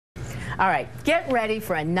All right, get ready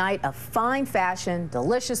for a night of fine fashion,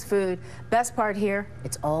 delicious food. Best part here,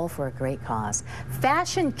 it's all for a great cause.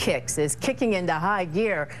 Fashion Kicks is kicking into high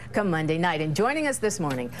gear come Monday night. And joining us this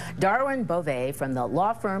morning, Darwin Beauvais from the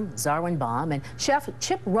law firm Zarwin Baum and Chef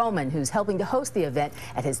Chip Roman, who's helping to host the event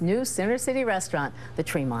at his new Center City restaurant, the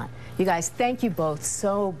Treemont. You guys, thank you both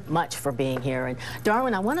so much for being here. And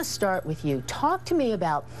Darwin, I want to start with you. Talk to me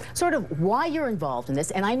about sort of why you're involved in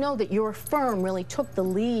this. And I know that your firm really took the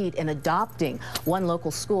lead in adopting one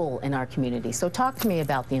local school in our community. So talk to me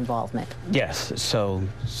about the involvement. Yes, so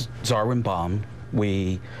Zarwin Baum,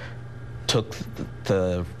 we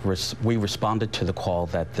responded to the call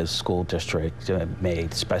that the school district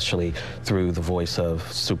made, especially through the voice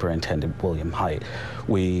of Superintendent William Hite.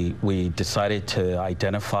 We decided to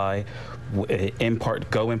identify,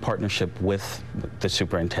 go in partnership with the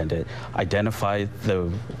superintendent, identify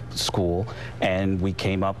the school, and we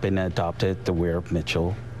came up and adopted the Weir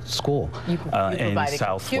Mitchell School you in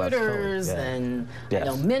Southwest computers Philly. And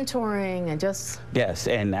yes. Mentoring and just... Yes,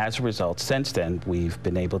 and as a result, since then, we've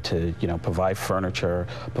been able to, provide furniture,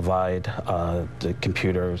 provide the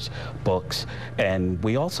computers, books, and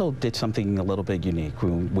we also did something a little bit unique.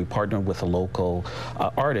 We partnered with a local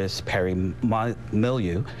artist, Perry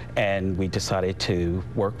Milieu, and we decided to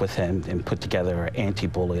work with him and put together an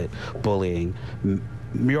anti-bullying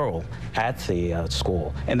mural at the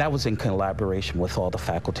school, and that was in collaboration with all the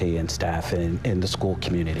faculty and staff in the school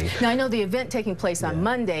community. Now, I know the event taking place on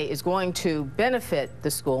Monday is going to benefit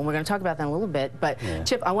the school, and we're going to talk about that in a little bit, but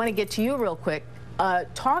Chip, I want to get to you real quick.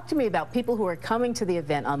 Talk to me about people who are coming to the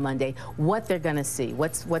event on Monday, what they're going to see,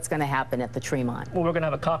 what's going to happen at the Treemont. Well, we're going to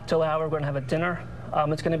have a cocktail hour, we're going to have a dinner.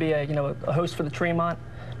 It's going to be a host for the Treemont.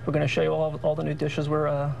 We're going to show you all the new dishes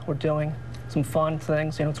we're doing. Some fun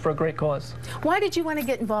things, it's for a great cause. Why did you want to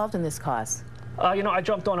get involved in this cause? I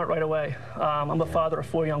jumped on it right away. I'm a father of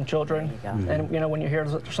 4 young children, and when you hear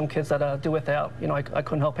there's some kids that do without, I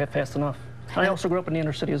couldn't help it fast enough. I also grew up in the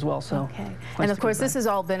inner city as well, so. Okay. And of course, this is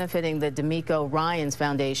all benefiting the D'Amico Ryans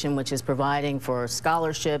Foundation, which is providing for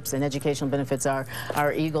scholarships and educational benefits our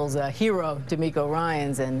Eagles hero, D'Amico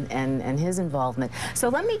Ryans, and his involvement. So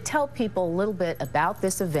let me tell people a little bit about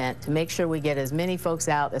this event to make sure we get as many folks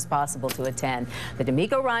out as possible to attend. The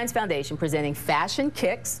D'Amico Ryans Foundation presenting Fashion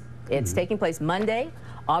Kicks. It's taking place Monday,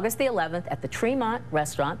 August the 11th at the Treemont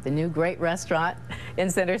restaurant, the new great restaurant in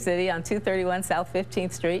Center City on 231 South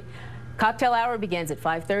 15th Street. Cocktail hour begins at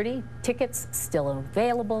 5:30. Tickets still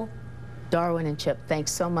available. Darwin and Chip,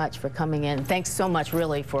 thanks so much for coming in. Thanks so much,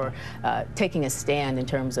 really, for taking a stand in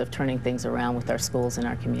terms of turning things around with our schools and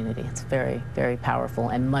our community. It's very, very powerful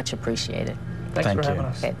and much appreciated. Thanks for having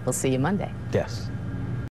us. Okay, we'll see you Monday. Yes.